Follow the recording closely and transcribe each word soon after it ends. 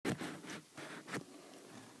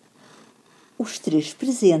Os Três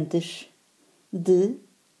Presentes, de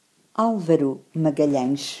Álvaro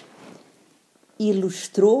Magalhães.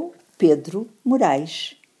 Ilustrou Pedro M.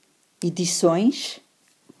 Edições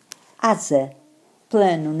ASA,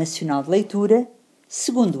 Plano Nacional de Leitura,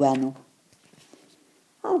 2º ano.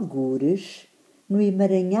 Algures, no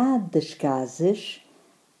emaranhado das casas,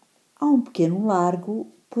 há um pequeno largo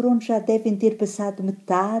por onde já devem ter passado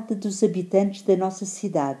metade dos habitantes da nossa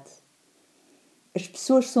cidade. As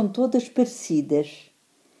pessoas são todas parecidas.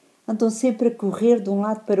 Andam sempre a correr de um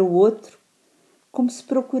lado para o outro, como se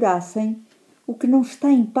procurassem o que não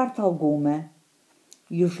está em parte alguma.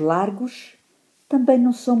 E os largos também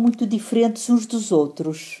não são muito diferentes uns dos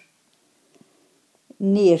outros.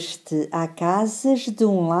 Neste há casas de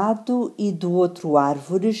um lado e do outro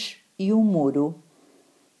árvores e um muro.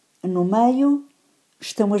 No meio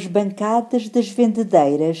estão as bancadas das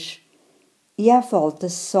vendedeiras e à volta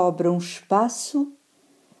sobra um espaço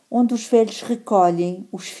onde os velhos recolhem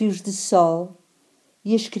os fios de sol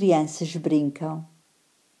e as crianças brincam.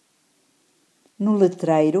 No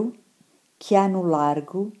letreiro que há no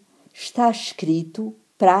largo está escrito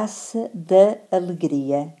Praça da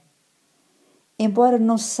Alegria. Embora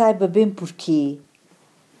não se saiba bem porquê.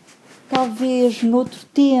 Talvez noutro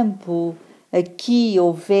tempo aqui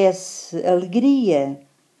houvesse alegria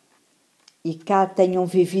e cá tenham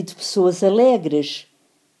vivido pessoas alegres,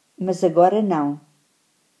 mas agora não.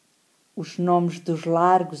 Os nomes dos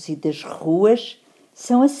largos e das ruas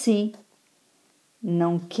são assim.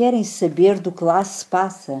 Não querem saber do que lá se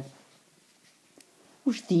passa.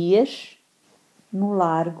 Os dias, no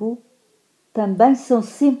largo, também são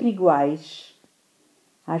sempre iguais.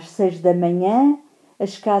 Às 6 da manhã,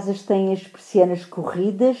 as casas têm as persianas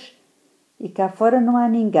corridas e cá fora não há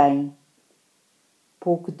ninguém.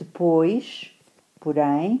 Pouco depois,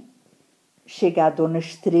 porém, chega a Dona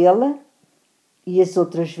Estrela e as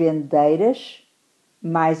outras vendeiras,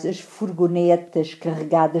 mais as furgonetas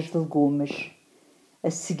carregadas de legumes. A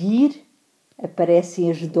seguir, aparecem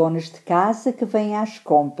as donas de casa que vêm às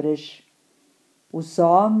compras, os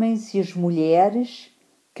homens e as mulheres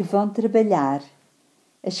que vão trabalhar,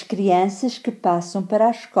 as crianças que passam para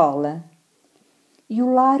a escola. E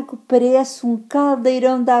o largo parece um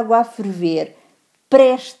caldeirão de água a ferver,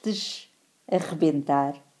 prestes a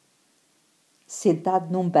rebentar. Sentado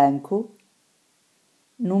num banco,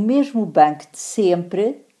 no mesmo banco de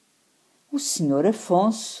sempre, o Sr.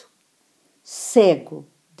 Afonso, cego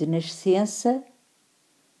de nascença,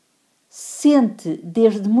 sente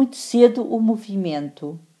desde muito cedo o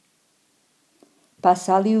movimento.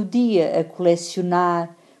 Passa ali o dia a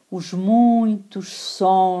colecionar os muitos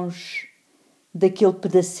sons daquele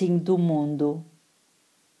pedacinho do mundo.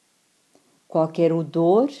 Qualquer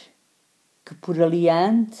odor que por ali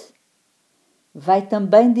ande vai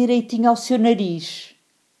também direitinho ao seu nariz.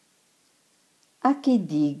 Há quem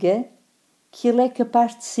diga que ele é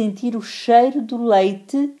capaz de sentir o cheiro do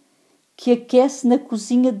leite que aquece na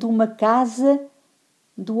cozinha de uma casa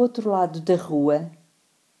do outro lado da rua.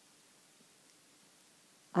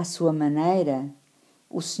 À sua maneira,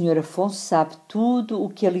 o Sr. Afonso sabe tudo o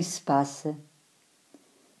que ali se passa.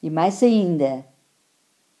 E mais ainda,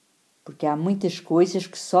 porque há muitas coisas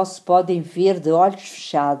que só se podem ver de olhos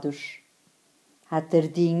fechados. À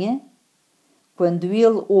tardinha, quando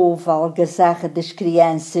ele ouve a algazarra das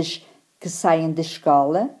crianças que saem da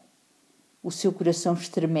escola, o seu coração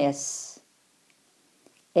estremece.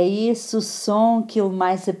 É esse o som que ele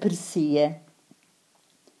mais aprecia.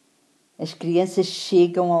 As crianças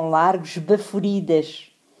chegam ao largo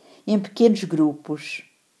esbaforidas, em pequenos grupos.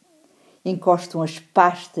 Encostam as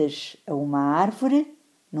pastas a uma árvore,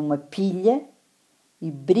 numa pilha, e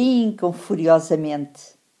brincam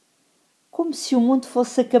furiosamente, como se o mundo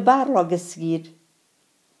fosse acabar logo a seguir.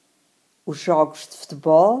 Os jogos de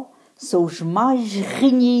futebol são os mais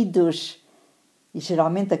renhidos e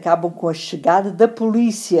geralmente acabam com a chegada da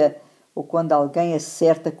polícia ou quando alguém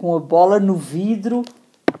acerta com a bola no vidro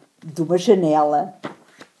de uma janela.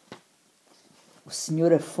 O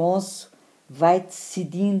Sr. Afonso vai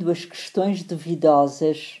decidindo as questões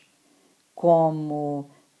duvidosas, como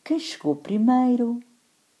quem chegou primeiro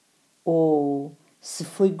ou se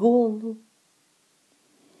foi golo,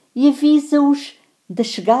 e avisa-os da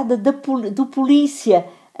chegada do polícia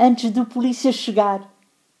antes do polícia chegar,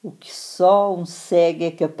 o que só um cego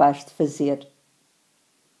é capaz de fazer.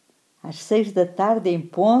 Às 6 da tarde em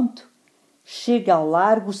ponto, chega ao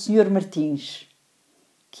largo o Sr. Martins,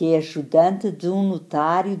 que é ajudante de um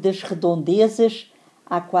notário das redondezas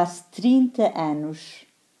há quase 30 anos.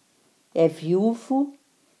 É viúvo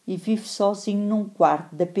e vive sozinho num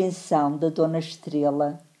quarto da pensão da Dona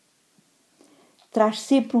Estrela. Traz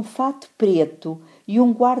sempre um fato preto e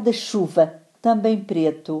um guarda-chuva também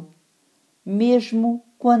preto, mesmo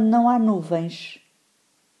quando não há nuvens.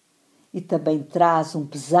 E também traz um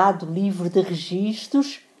pesado livro de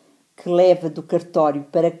registros que leva do cartório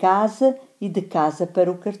para casa e de casa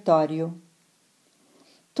para o cartório.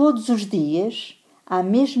 Todos os dias, à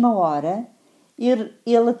mesma hora,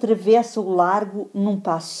 ele atravessa o largo num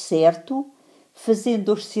passo certo,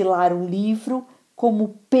 fazendo oscilar o livro como o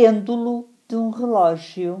pêndulo de um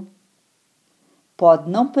relógio. Pode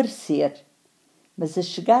não parecer, mas a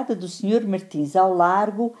chegada do Sr. Martins ao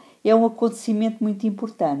largo é um acontecimento muito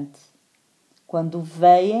importante. Quando o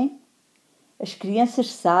veem, as crianças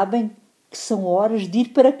sabem que são horas de ir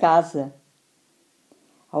para casa.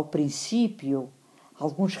 Ao princípio,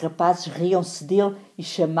 alguns rapazes riam-se dele e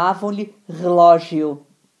chamavam-lhe relógio.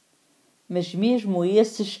 Mas mesmo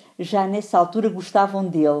esses já nessa altura gostavam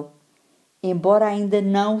dele, embora ainda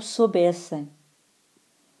não o soubessem.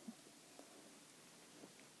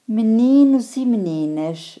 Meninos e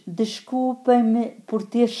meninas, desculpem-me por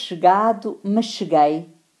ter chegado, mas cheguei,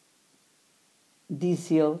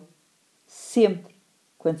 diz ele, sempre,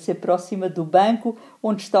 quando se aproxima do banco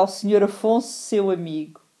onde está o Sr. Afonso, seu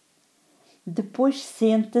amigo. Depois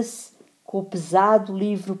senta-se com o pesado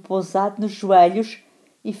livro pousado nos joelhos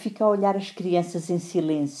e fica a olhar as crianças em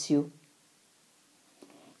silêncio.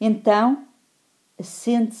 Então,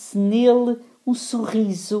 acende-se nele um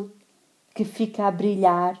sorriso que fica a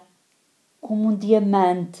brilhar como um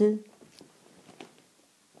diamante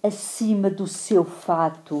acima do seu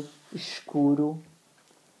fato escuro.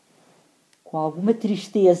 Com alguma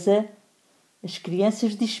tristeza, as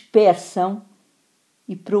crianças dispersam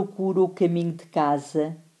e procuram o caminho de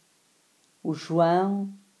casa. O João,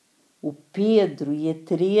 o Pedro e a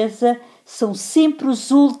Teresa são sempre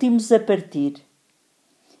os últimos a partir.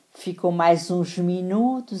 Ficam mais uns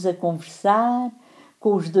minutos a conversar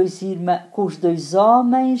com os dois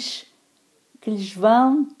homens que lhes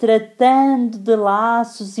vão tratando de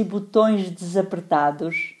laços e botões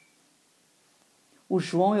desapertados. O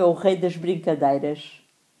João é o rei das brincadeiras.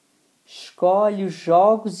 Escolhe os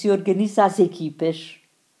jogos e organiza as equipas.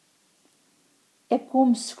 É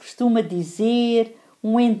como se costuma dizer,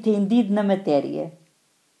 um entendido na matéria.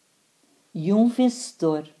 E um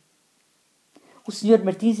vencedor. O Sr.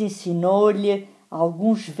 Martins ensinou-lhe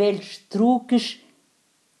alguns velhos truques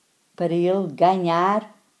para ele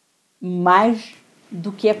ganhar mais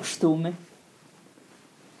do que é costume.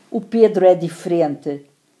 O Pedro é diferente.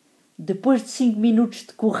 Depois de 5 minutos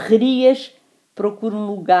de correrias, procura um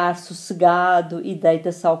lugar sossegado e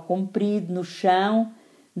deita-se ao comprido no chão,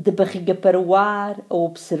 de barriga para o ar, a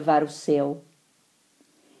observar o céu.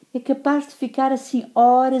 É capaz de ficar assim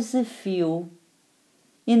horas a fio.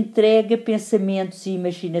 Entrega pensamentos e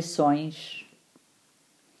imaginações.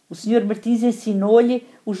 O Sr. Martins ensinou-lhe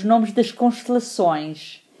os nomes das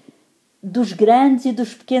constelações, dos grandes e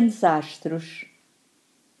dos pequenos astros.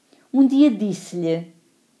 Um dia disse-lhe: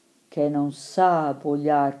 quem não sabe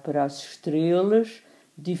olhar para as estrelas,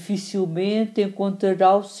 dificilmente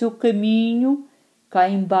encontrará o seu caminho cá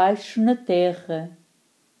embaixo na terra.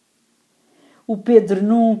 O Pedro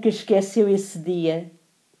nunca esqueceu esse dia.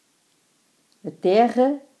 A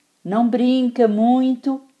terra não brinca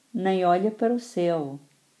muito, nem olha para o céu.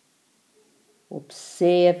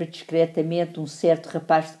 Observa discretamente um certo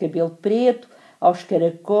rapaz de cabelo preto, aos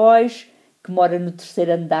caracóis, que mora no 3º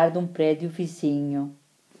andar de um prédio vizinho.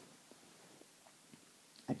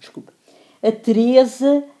 A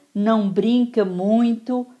Teresa não brinca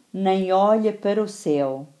muito, nem olha para o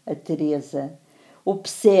céu. A Teresa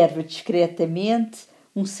observa discretamente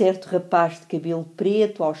um certo rapaz de cabelo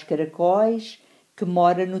preto, aos caracóis, que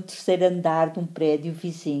mora no 3º andar de um prédio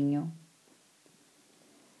vizinho.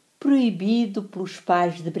 Proibido pelos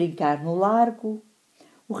pais de brincar no largo,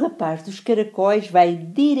 o rapaz dos caracóis vai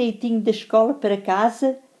direitinho da escola para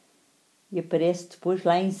casa e aparece depois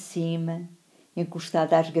lá em cima,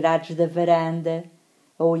 encostado às grades da varanda,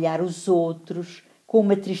 a olhar os outros, com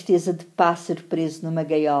uma tristeza de pássaro preso numa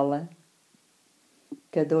gaiola.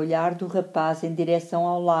 Cada olhar do rapaz em direção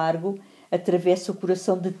ao largo atravessa o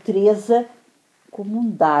coração de Teresa como um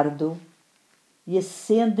dardo e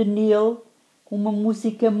acende nele uma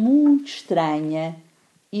música muito estranha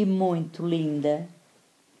e muito linda.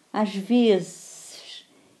 Às vezes,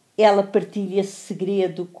 ela partilha esse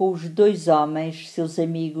segredo com os 2 homens, seus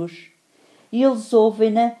amigos, e eles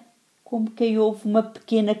ouvem-na como quem ouve uma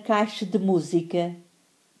pequena caixa de música,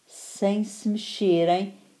 sem se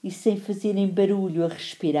mexerem e sem fazerem barulho a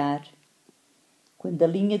respirar. Quando a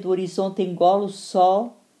linha do horizonte engole o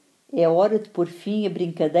sol, é hora de pôr fim a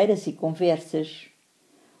brincadeiras e conversas.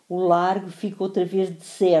 O largo fica outra vez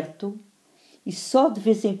deserto e só de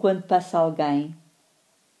vez em quando passa alguém.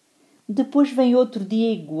 Depois vem outro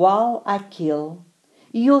dia igual àquele,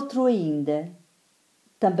 e outro ainda,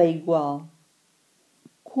 também igual.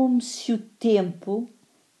 Como se o tempo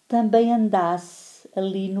também andasse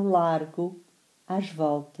ali no largo, às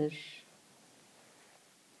voltas.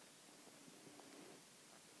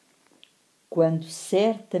 Quando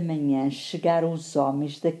certa manhã chegaram os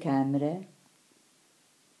homens da câmara,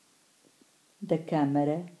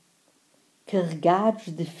 carregados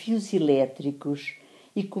de fios elétricos,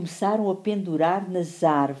 e começaram a pendurar nas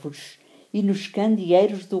árvores e nos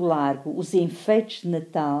candeeiros do largo os enfeites de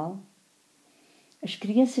Natal, as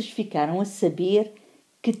crianças ficaram a saber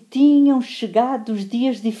que tinham chegado os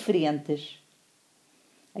dias diferentes.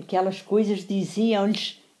 Aquelas coisas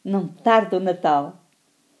diziam-lhes: não tarda o Natal.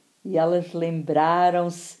 E elas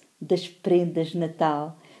lembraram-se das prendas de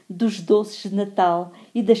Natal, dos doces de Natal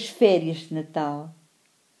e das férias de Natal.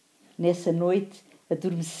 Nessa noite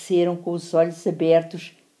adormeceram com os olhos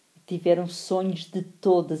abertos e tiveram sonhos de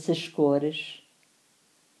todas as cores.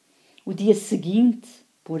 O dia seguinte,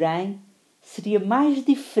 porém, seria mais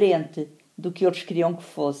diferente do que eles queriam que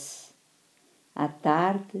fosse. À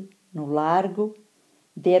tarde, no largo,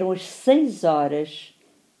 deram as 6 horas,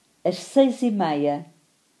 as 6:30,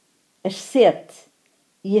 as 7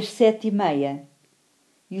 e as 7:30,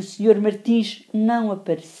 e o Sr. Martins não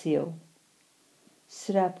apareceu.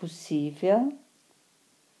 Será possível?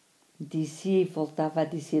 Dizia e voltava a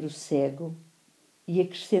dizer o cego, e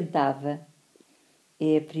acrescentava: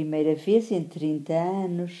 é a primeira vez em 30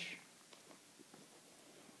 anos.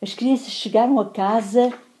 As crianças chegaram a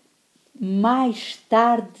casa mais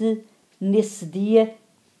tarde nesse dia,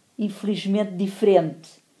 infelizmente diferente,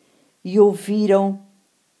 e ouviram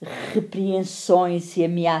repreensões e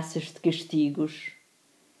ameaças de castigos.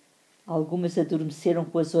 Algumas adormeceram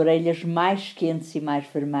com as orelhas mais quentes e mais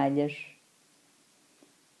vermelhas.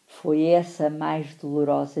 Foi essa a mais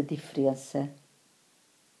dolorosa diferença.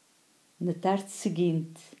 Na tarde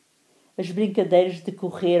seguinte, as brincadeiras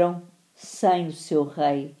decorreram sem o seu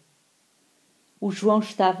rei. O João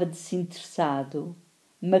estava desinteressado,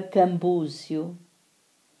 macambúzio,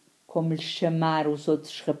 como lhe chamaram os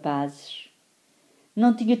outros rapazes.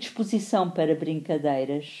 Não tinha disposição para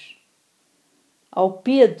brincadeiras. Ao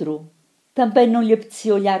Pedro também não lhe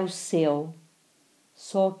apetecia olhar o céu,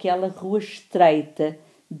 só aquela rua estreita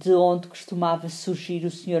de onde costumava surgir o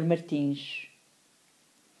Sr. Martins.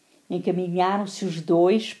 Encaminharam-se os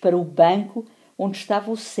dois para o banco onde estava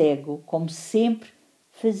o cego, como sempre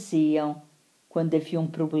faziam quando havia um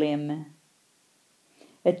problema.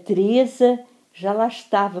 A Teresa já lá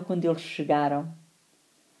estava quando eles chegaram.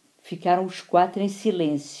 Ficaram os 4 em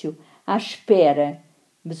silêncio, à espera,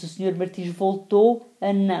 mas o Sr. Martins voltou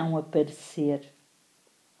a não aparecer.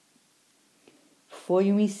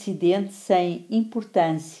 Foi um incidente sem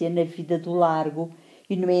importância na vida do largo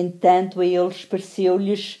e, no entanto, a eles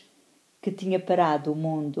pareceu-lhes que tinha parado o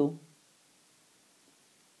mundo.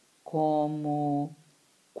 Como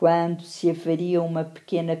quando se avaria uma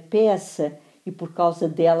pequena peça e por causa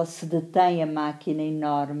dela se detém a máquina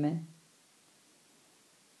enorme.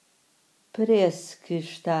 Parece que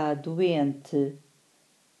está doente,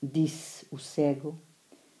 disse o cego.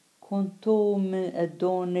 Contou-me a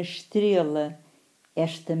Dona Estrela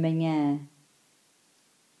esta manhã.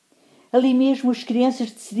 Ali mesmo as crianças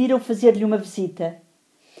decidiram fazer-lhe uma visita.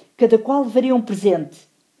 Cada qual levaria um presente,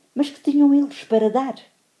 mas que tinham eles para dar?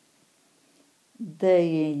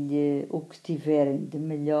 Deem-lhe o que tiverem de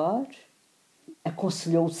melhor,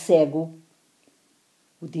 aconselhou o cego.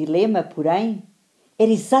 O dilema, porém, era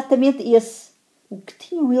exatamente esse. O que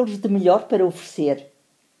tinham eles de melhor para oferecer?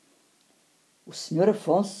 O Sr.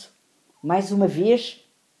 Afonso, mais uma vez,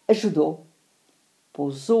 ajudou.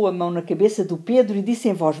 Pousou a mão na cabeça do Pedro e disse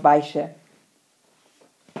em voz baixa: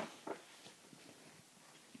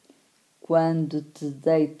 quando te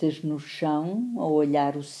deitas no chão a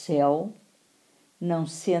olhar o céu, não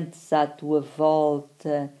sentes à tua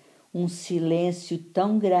volta um silêncio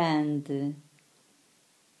tão grande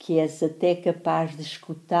que és até capaz de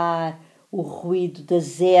escutar o ruído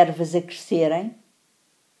das ervas a crescerem?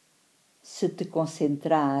 Se te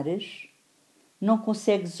concentrares, não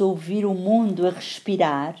consegues ouvir o mundo a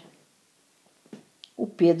respirar? O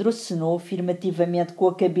Pedro acenou afirmativamente com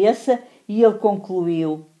a cabeça e ele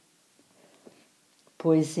concluiu: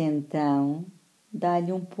 pois então,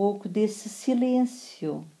 dá-lhe um pouco desse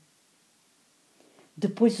silêncio.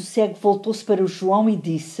 Depois o cego voltou-se para o João e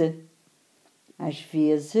disse: às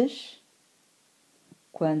vezes,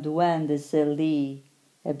 quando andas ali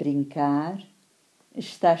a brincar,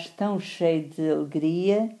 estás tão cheio de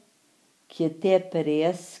alegria que até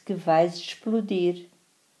parece que vais explodir.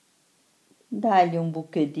 Dá-lhe um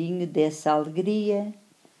bocadinho dessa alegria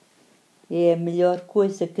é a melhor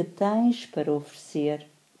coisa que tens para oferecer.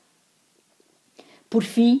 Por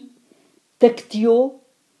fim, taqueteou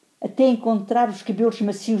até encontrar os cabelos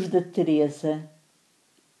macios da Teresa.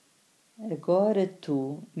 Agora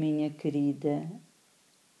tu, minha querida,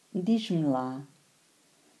 diz-me lá,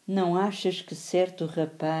 não achas que certo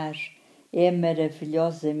rapaz é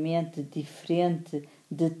maravilhosamente diferente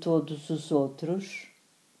de todos os outros?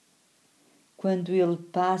 Quando ele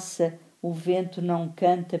passa, o vento não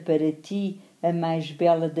canta para ti a mais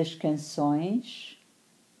bela das canções?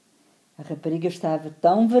 A rapariga estava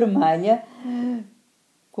tão vermelha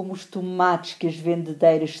como os tomates que as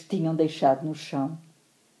vendedeiras tinham deixado no chão.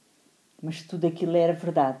 Mas tudo aquilo era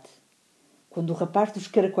verdade. Quando o rapaz dos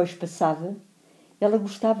caracóis passava, ela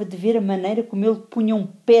gostava de ver a maneira como ele punha um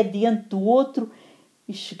pé diante do outro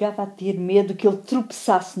e chegava a ter medo que ele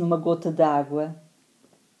tropeçasse numa gota d'água.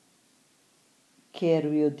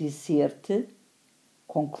 Quero eu dizer-te,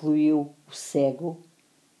 concluiu o cego,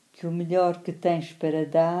 que o melhor que tens para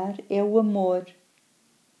dar é o amor.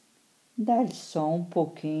 Dá-lhe só um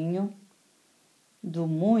pouquinho do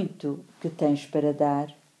muito que tens para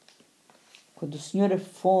dar. Quando o senhor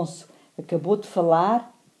Afonso acabou de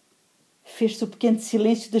falar, fez-se o pequeno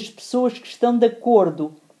silêncio das pessoas que estão de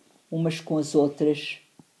acordo umas com as outras.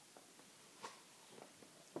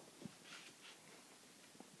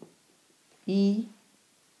 E,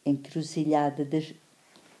 encruzilhada das...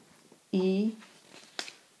 E,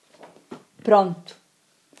 pronto,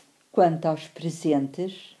 quanto aos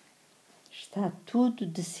presentes, está tudo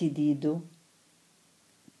decidido.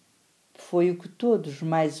 Foi o que todos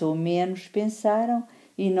mais ou menos pensaram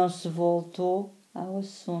e não se voltou ao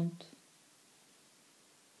assunto.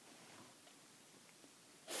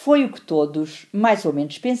 Foi o que todos mais ou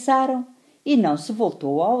menos pensaram e não se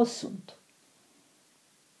voltou ao assunto.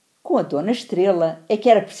 Com a Dona Estrela é que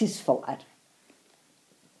era preciso falar.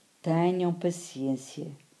 Tenham paciência,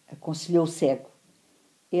 aconselhou o cego.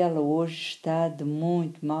 Ela hoje está de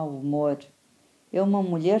muito mau humor. É uma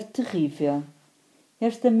mulher terrível.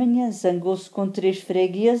 Esta manhã zangou-se com 3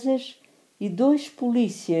 freguesas e 2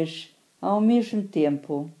 polícias ao mesmo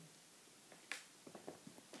tempo.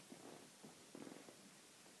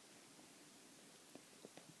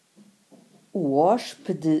 O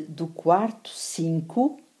hóspede do quarto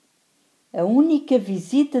 5, a única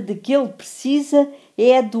visita de que ele precisa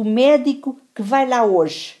é a do médico que vai lá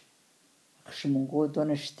hoje, resmungou a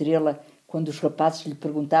Dona Estrela quando os rapazes lhe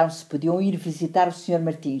perguntaram se podiam ir visitar o Sr.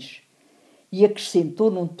 Martins. E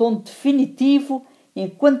acrescentou num tom definitivo,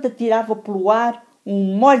 enquanto atirava pelo ar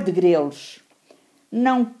um molho de grelos.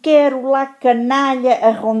 Não quero lá canalha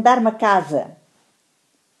a rondar-me a casa.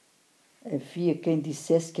 Havia quem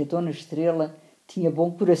dissesse que a Dona Estrela tinha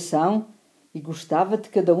bom coração e gostava de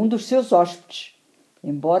cada um dos seus hóspedes,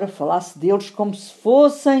 embora falasse deles como se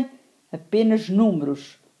fossem apenas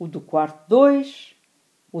números, o do quarto 2,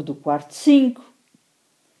 o do quarto 5,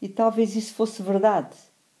 e talvez isso fosse verdade.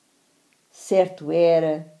 Certo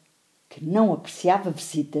era que não apreciava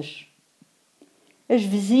visitas. As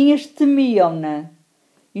vizinhas temiam-na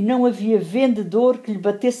e não havia vendedor que lhe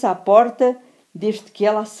batesse à porta desde que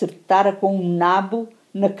ela acertara com um nabo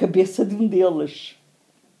na cabeça de um deles.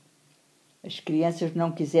 As crianças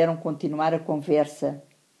não quiseram continuar a conversa.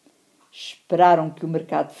 Esperaram que o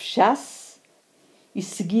mercado fechasse e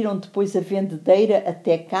seguiram depois a vendedeira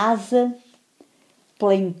até casa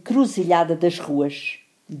pela encruzilhada das ruas,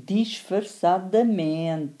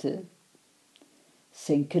 disfarçadamente.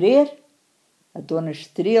 Sem querer, a Dona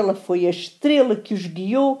Estrela foi a estrela que os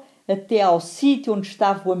guiou até ao sítio onde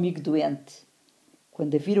estava o amigo doente.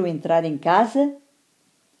 Quando a viram entrar em casa,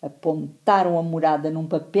 apontaram a morada num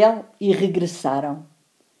papel e regressaram.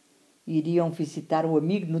 Iriam visitar o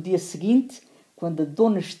amigo no dia seguinte, quando a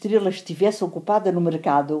Dona Estrela estivesse ocupada no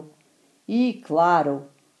mercado. E, claro,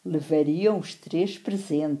 levariam os 3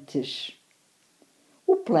 presentes.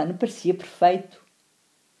 O plano parecia perfeito,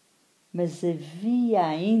 mas havia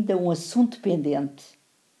ainda um assunto pendente.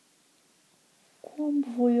 Como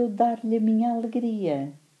vou eu dar-lhe a minha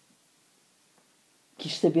alegria?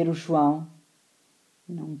 Quis saber o João.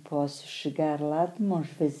 Não posso chegar lá de mãos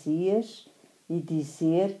vazias e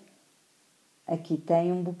dizer: aqui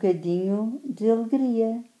tem um bocadinho de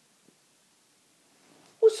alegria.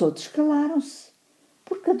 Os outros calaram-se,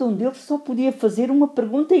 porque cada um deles só podia fazer uma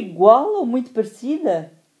pergunta igual ou muito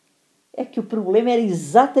parecida. É que o problema era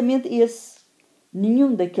exatamente esse.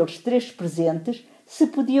 Nenhum daqueles 3 presentes se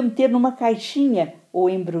podia meter numa caixinha ou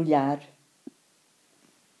embrulhar.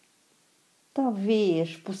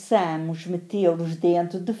 Talvez possamos metê-los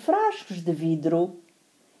dentro de frascos de vidro,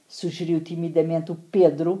 sugeriu timidamente o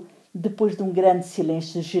Pedro, depois de um grande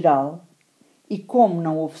silêncio geral. E como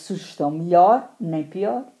não houve sugestão melhor nem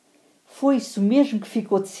pior, foi isso mesmo que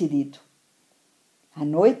ficou decidido. À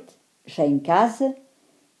noite, já em casa,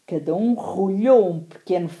 cada um rolhou um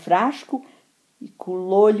pequeno frasco e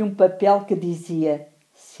colou-lhe um papel que dizia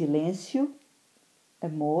silêncio,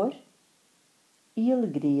 amor e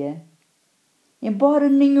alegria. Embora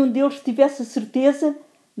nenhum deles tivesse a certeza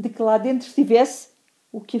de que lá dentro estivesse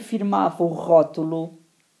o que afirmava o rótulo.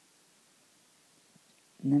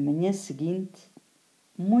 Na manhã seguinte,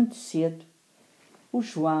 muito cedo, o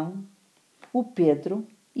João, o Pedro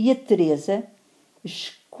e a Teresa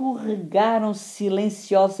escorregaram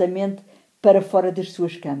silenciosamente para fora das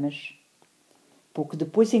suas camas. Pouco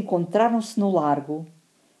depois encontraram-se no largo,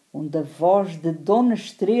 onde a voz de Dona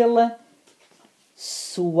Estrela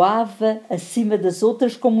soava acima das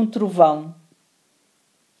outras como um trovão.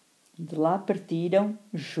 De lá partiram,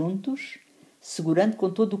 juntos, segurando com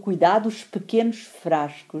todo o cuidado os pequenos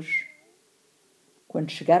frascos.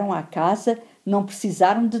 Quando chegaram à casa, não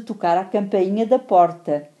precisaram de tocar a campainha da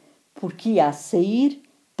porta, porque ia a sair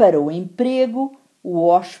para o emprego o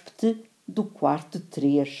hóspede do quarto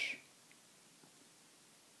 3.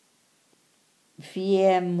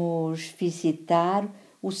 Viemos visitar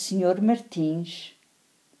o Sr. Martins,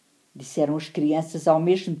 disseram as crianças ao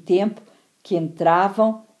mesmo tempo que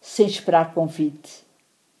entravam sem esperar convite.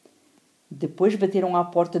 Depois bateram à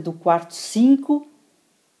porta do quarto 5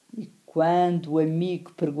 e quando o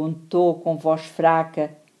amigo perguntou com voz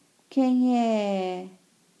fraca quem é,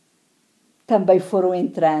 também foram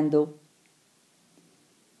entrando.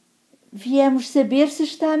 Viemos saber se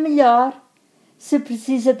está melhor, se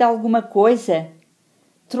precisa de alguma coisa.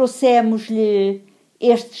 Trouxemos-lhe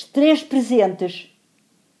estes 3 presentes,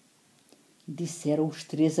 disseram os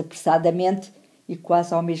 3 apressadamente e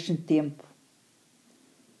quase ao mesmo tempo.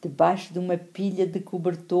 Debaixo de uma pilha de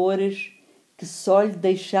cobertores que só lhe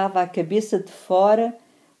deixava a cabeça de fora,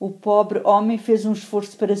 o pobre homem fez um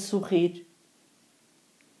esforço para sorrir.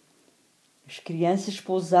 As crianças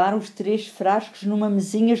pousaram os 3 frascos numa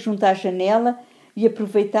mesinha junto à janela e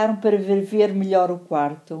aproveitaram para ver melhor o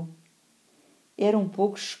quarto. Era um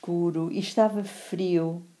pouco escuro e estava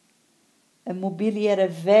frio. A mobília era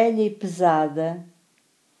velha e pesada.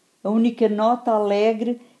 A única nota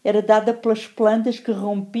alegre era dada pelas plantas que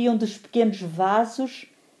rompiam dos pequenos vasos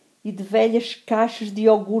e de velhas caixas de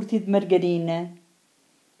iogurte e de margarina.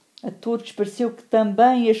 A todos pareceu que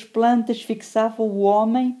também as plantas fixavam o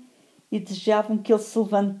homem e desejavam que ele se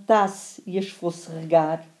levantasse e as fosse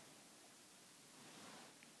regar.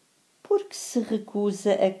 Por que se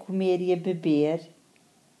recusa a comer e a beber?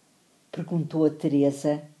 Perguntou a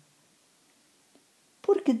Teresa.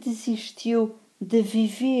 Por que desistiu de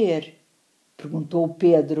viver? Perguntou o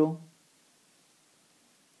Pedro.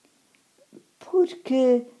 Por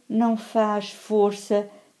que não faz força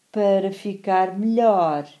para ficar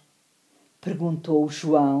melhor? Perguntou o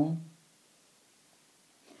João.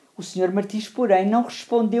 O Sr. Martins, porém, não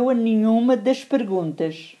respondeu a nenhuma das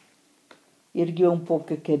perguntas. Ergueu um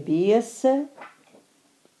pouco a cabeça,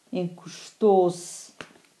 encostou-se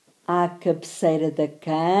à cabeceira da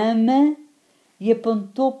cama e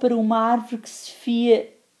apontou para uma árvore que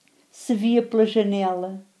se via pela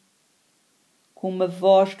janela. Com uma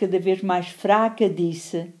voz cada vez mais fraca,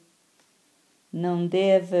 disse: não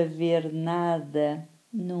deve haver nada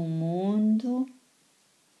no mundo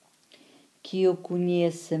que eu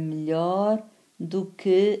conheça melhor do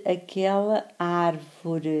que aquela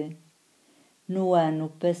árvore. No ano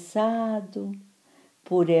passado,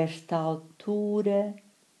 por esta altura,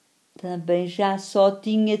 também já só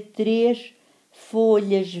tinha 3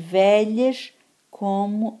 folhas velhas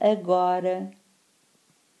como agora.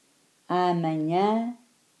 Amanhã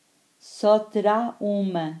só terá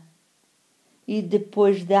uma, e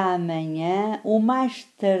depois da amanhã, o mais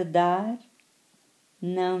tardar,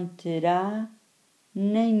 não terá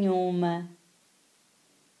nenhuma.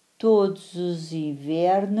 Todos os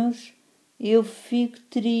invernos eu fico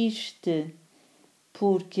triste,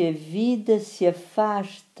 porque a vida se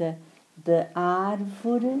afasta da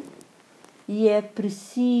árvore e é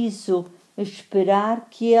preciso esperar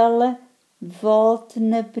que ela volte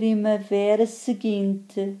na primavera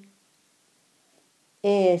seguinte.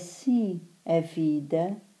 É assim a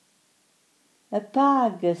vida.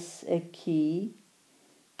 Apaga-se aqui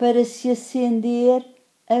para se acender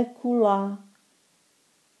acolá.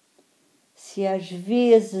 Se às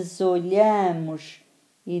vezes olhamos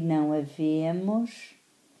e não a vemos,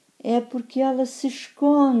 é porque ela se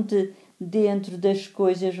esconde dentro das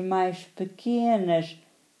coisas mais pequenas,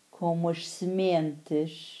 como as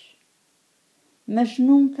sementes. Mas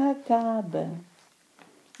nunca acaba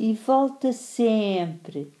e volta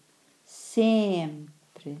sempre,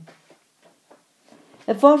 sempre.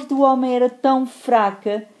 A voz do homem era tão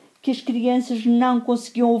fraca que as crianças não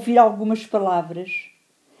conseguiam ouvir algumas palavras.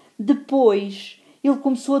 Depois, ele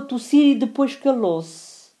começou a tossir e depois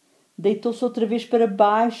calou-se. Deitou-se outra vez para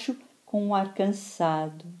baixo com um ar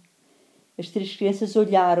cansado. As três crianças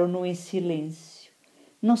olharam-no em silêncio.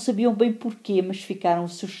 Não sabiam bem porquê, mas ficaram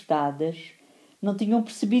assustadas. Não tinham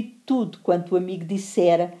percebido tudo quanto o amigo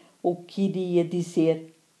dissera ou queria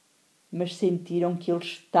dizer, mas sentiram que ele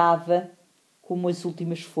estava como as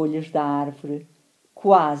últimas folhas da árvore,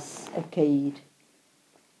 quase a cair.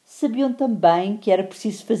 Sabiam também que era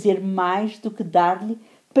preciso fazer mais do que dar-lhe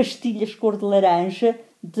pastilhas cor de laranja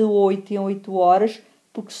de 8 em 8 horas,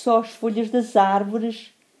 porque só as folhas das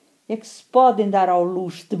árvores é que se podem dar ao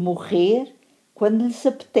luxo de morrer quando lhes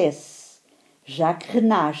apetece, já que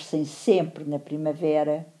renascem sempre na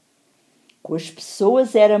primavera. Com as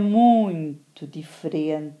pessoas era muito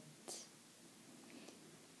diferente.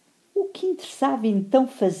 O que interessava então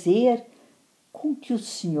fazer com que o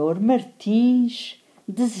Sr. Martins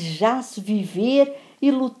desejasse viver e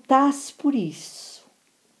lutasse por isso?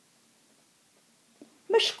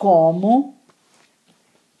 Mas como?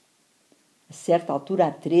 A certa altura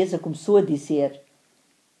a Teresa começou a dizer: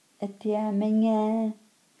 até amanhã.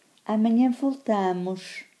 Amanhã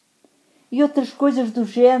voltamos. E outras coisas do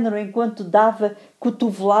género, enquanto dava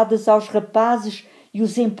cotoveladas aos rapazes e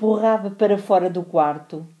os empurrava para fora do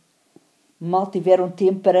quarto. Mal tiveram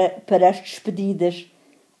tempo para as despedidas.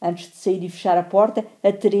 Antes de sair e fechar a porta,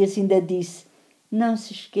 a Teresa ainda disse: não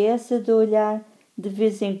se esqueça de olhar de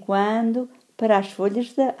vez em quando para as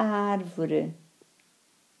folhas da árvore.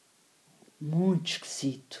 Muito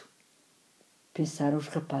esquisito, pensaram os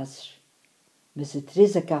rapazes. Mas a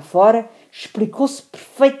Teresa cá fora explicou-se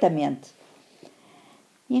perfeitamente.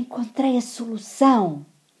 Encontrei a solução.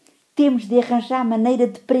 Temos de arranjar maneira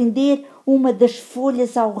de prender uma das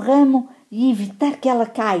folhas ao ramo e evitar que ela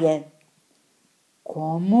caia.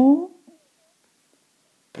 Como?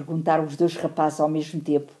 Perguntaram os dois rapazes ao mesmo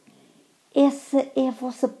tempo. Essa é a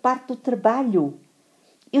vossa parte do trabalho.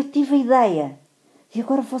 Eu tive a ideia e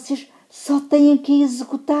agora vocês só têm que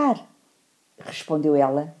executar, respondeu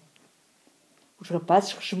ela. Os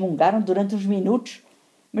rapazes resmungaram durante uns minutos,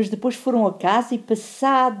 mas depois foram a casa e,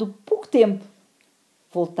 passado pouco tempo,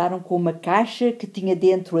 voltaram com uma caixa que tinha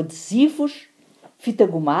dentro adesivos, fita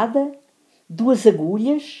gomada, 2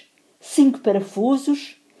 agulhas, 5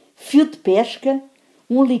 parafusos, fio de pesca,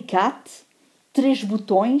 um alicate, 3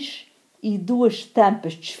 botões e 2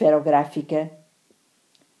 tampas de esferográfica.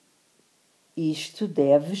 Isto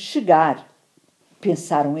deve chegar,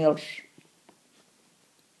 pensaram eles.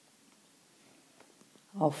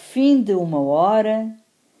 Ao fim de 1 hora,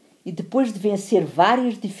 e depois de vencer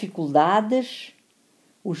várias dificuldades,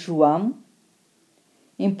 o João,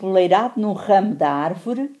 empoleirado num ramo da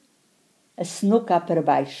árvore, acenou cá para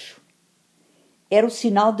baixo. Era o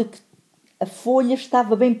sinal de que a folha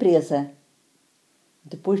estava bem presa.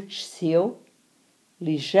 Depois desceu,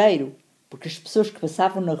 ligeiro, porque as pessoas que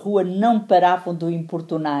passavam na rua não paravam de o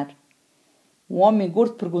importunar. Um homem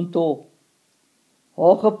gordo perguntou: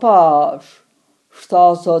 "Oh, rapaz,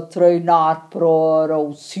 estás a treinar para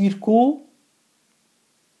o circo?"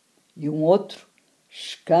 E um outro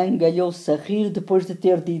escangalhou-se a rir depois de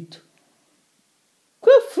ter dito: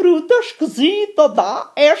 "Que fruta esquisita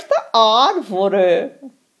dá esta árvore!"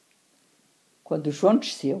 Quando o João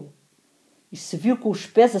desceu e se viu com os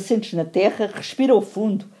pés assentes na terra, respirou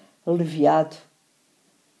fundo, aliviado.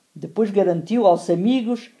 Depois garantiu aos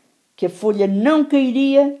amigos que a folha não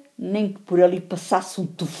cairia nem que por ali passasse um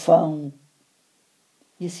tufão.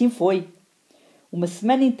 E assim foi. Uma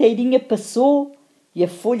semana inteirinha passou e a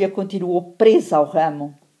folha continuou presa ao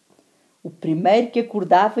ramo. O primeiro que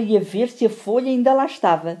acordava ia ver se a folha ainda lá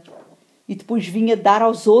estava e depois vinha dar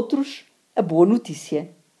aos outros a boa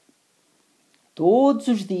notícia. Todos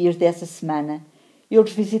os dias dessa semana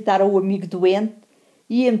eles visitaram o amigo doente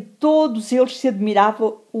e em todos eles se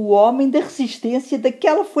admirava o homem da resistência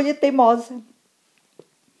daquela folha teimosa.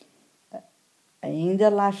 "Ainda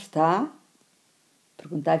lá está?"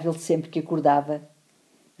 perguntava ele sempre que acordava.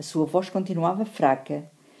 A sua voz continuava fraca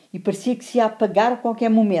e parecia que se ia apagar a qualquer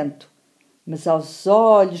momento, mas aos seus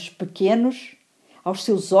olhos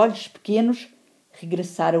pequenos,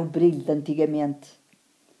 regressara o brilho de antigamente.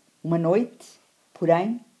 Uma noite,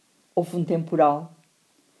 porém, houve um temporal.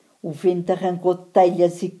 O vento arrancou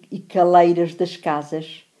telhas e caleiras das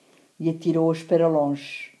casas e atirou-as para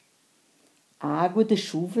longe. A água das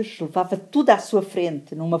chuvas levava tudo à sua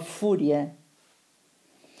frente, numa fúria.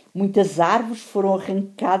 Muitas árvores foram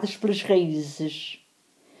arrancadas pelas raízes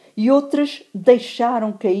e outras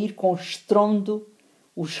deixaram cair com estrondo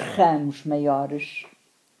os ramos maiores.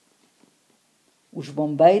 Os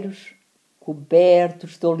bombeiros,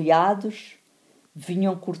 cobertos de oleados,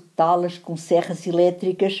 vinham cortá-las com serras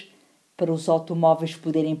elétricas para os automóveis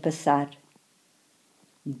poderem passar.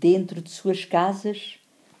 Dentro de suas casas,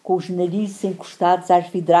 com os narizes encostados às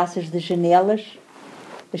vidraças das janelas,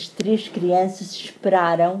 as 3 crianças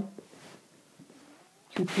esperaram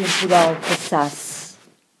que o temporal passasse.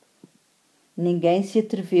 Ninguém se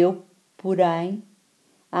atreveu, porém,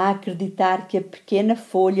 a acreditar que a pequena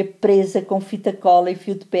folha presa com fita cola e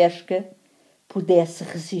fio de pesca pudesse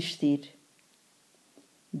resistir.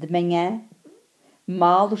 De manhã,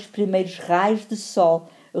 mal os primeiros raios de sol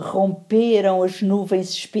romperam as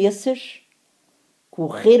nuvens espessas,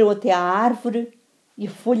 correram até à árvore e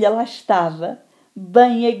a folha lá estava,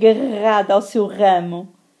 bem agarrada ao seu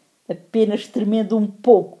ramo, apenas tremendo um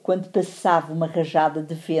pouco quando passava uma rajada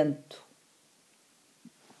de vento.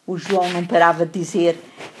 O João não parava de dizer: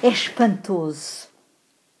 é espantoso.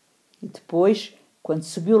 E depois, quando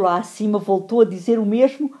subiu lá acima, voltou a dizer o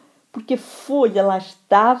mesmo, porque a folha lá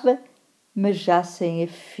estava, mas já sem a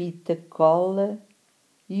fita cola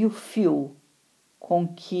e o fio com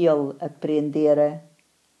que ele a prendera.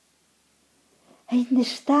 Ainda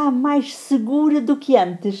está mais segura do que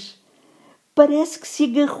antes. Parece que se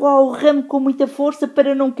agarrou ao ramo com muita força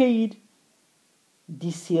para não cair,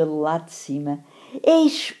 disse ele lá de cima. É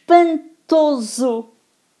espantoso!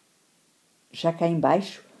 Já cá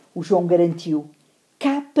embaixo, o João garantiu: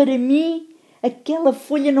 cá para mim, aquela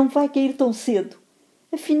folha não vai cair tão cedo.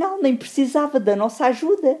 Afinal, nem precisava da nossa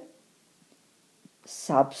ajuda.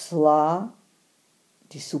 Sabe-se lá,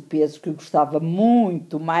 disse o Pedro, que gostava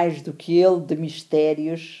muito mais do que ele de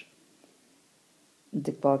mistérios.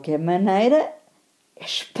 De qualquer maneira, é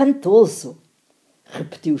espantoso,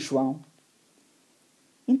 repetiu João.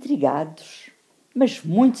 Intrigados, mas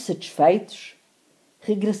muito satisfeitos,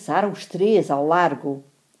 regressaram os 3 ao largo,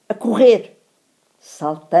 a correr,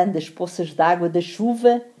 saltando as poças d'água da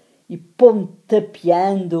chuva e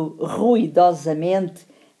pontapeando ruidosamente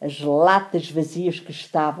as latas vazias que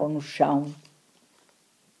estavam no chão.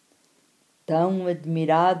 Tão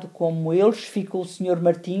admirado como eles ficou o Sr.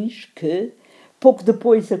 Martins que, pouco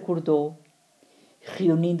depois, acordou.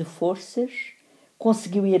 Reunindo forças,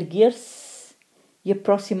 conseguiu erguer-se e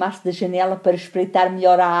aproximar-se da janela para espreitar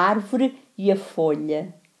melhor a árvore e a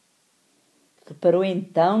folha. Reparou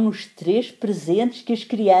então nos 3 presentes que as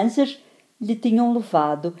crianças lhe tinham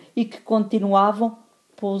levado e que continuavam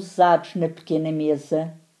pousados na pequena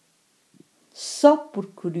mesa. Só por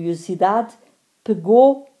curiosidade,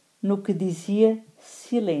 pegou no que dizia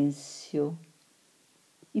silêncio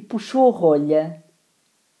e puxou a rolha.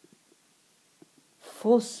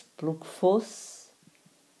 Fosse pelo que fosse,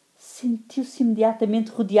 sentiu-se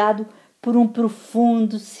imediatamente rodeado por um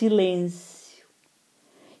profundo silêncio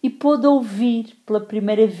e pôde ouvir pela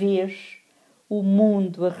primeira vez o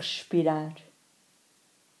mundo a respirar.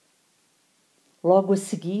 Logo a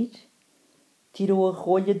seguir, tirou a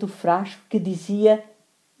rolha do frasco que dizia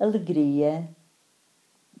alegria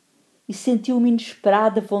e sentiu uma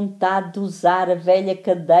inesperada vontade de usar a velha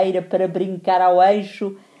cadeira para brincar ao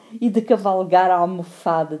eixo e de cavalgar a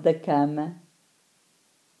almofada da cama.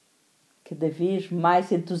 Cada vez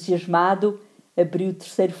mais entusiasmado, abriu o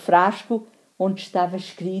 3º frasco, onde estava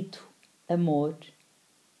escrito amor.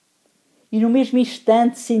 E no mesmo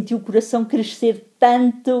instante sentiu o coração crescer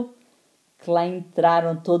tanto que lá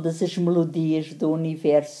entraram todas as melodias do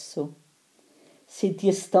universo.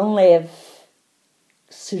 Sentia-se tão leve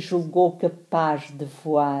que se julgou capaz de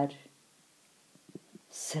voar.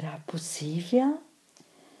 Será possível?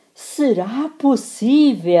 Será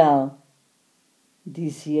possível?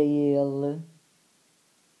 Dizia ele.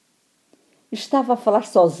 Estava a falar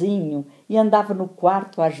sozinho e andava no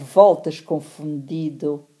quarto às voltas,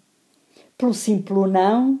 confundido. Pelo simples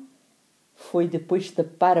não, foi depois de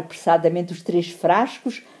tapar apressadamente os 3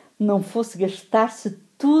 frascos, não fosse gastar-se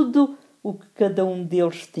tudo o que cada um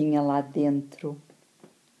deles tinha lá dentro.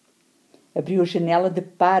 Abriu a janela de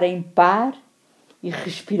par em par e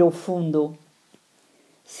respirou fundo.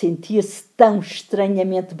 Sentia-se tão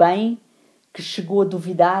estranhamente bem que chegou a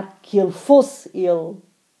duvidar que ele fosse ele.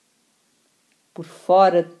 Por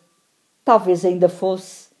fora, talvez ainda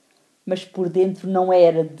fosse, mas por dentro não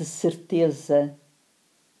era de certeza.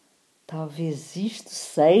 Talvez isto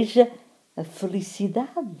seja a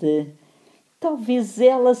felicidade. Talvez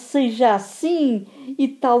ela seja assim e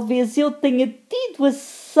talvez eu tenha tido a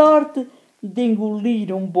sorte de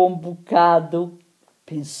engolir um bom bocado,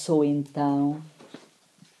 pensou então.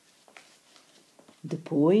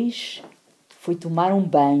 Depois foi tomar um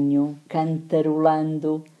banho,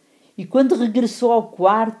 cantarolando, e quando regressou ao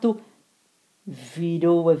quarto,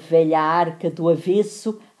 Virou a velha arca do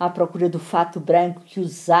avesso à procura do fato branco que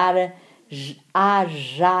usara há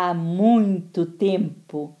já muito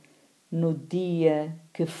tempo, no dia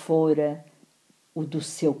que fora o do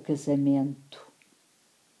seu casamento.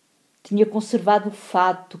 Tinha conservado o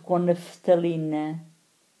fato com naftalina.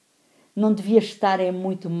 Não devia estar em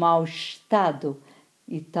muito mau estado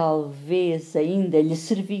e talvez ainda lhe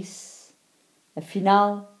servisse.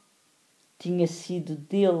 Afinal, tinha sido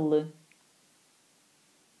dele.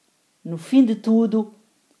 No fim de tudo,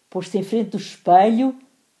 pôs-se em frente do espelho,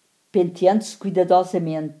 penteando-se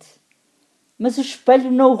cuidadosamente. Mas o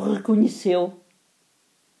espelho não o reconheceu.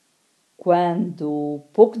 Quando,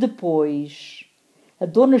 pouco depois, a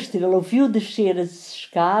Dona Estrela o viu descer as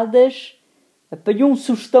escadas, apanhou um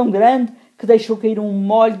susto tão grande que deixou cair um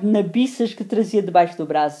molho de nabiças que trazia debaixo do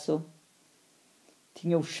braço.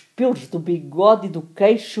 Tinha os pelos do bigode e do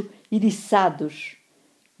queixo eriçados,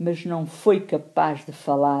 mas não foi capaz de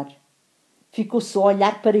falar. Ficou só a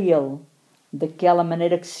olhar para ele, daquela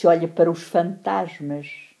maneira que se olha para os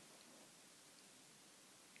fantasmas.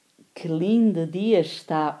 Que lindo dia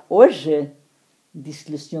está hoje,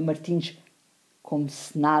 disse-lhe o Sr. Martins, como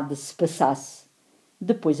se nada se passasse.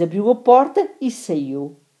 Depois abriu a porta e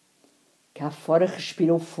saiu. Cá fora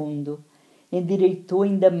respirou fundo, endireitou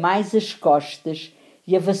ainda mais as costas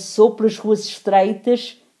e avançou pelas ruas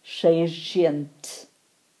estreitas, cheias de gente.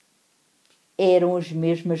 Eram as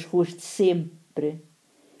mesmas ruas de sempre,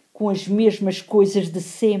 com as mesmas coisas de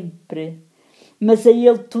sempre, mas a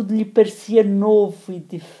ele tudo lhe parecia novo e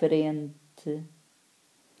diferente.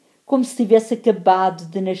 Como se tivesse acabado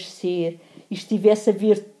de nascer e estivesse a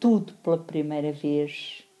ver tudo pela primeira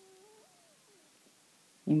vez.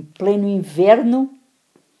 Em pleno inverno,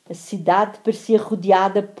 a cidade parecia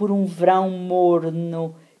rodeada por um verão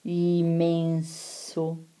morno e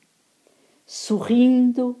imenso.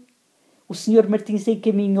 Sorrindo, o Sr. Martins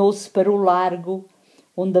encaminhou-se para o largo,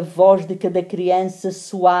 onde a voz de cada criança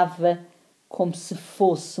soava como se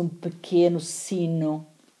fosse um pequeno sino.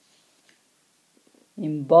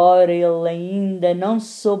 Embora ele ainda não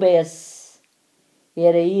soubesse,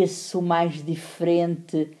 era esse o mais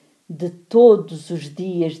diferente de todos os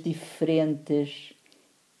dias diferentes.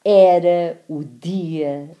 Era o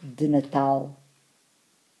dia de Natal.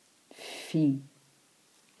 Fim.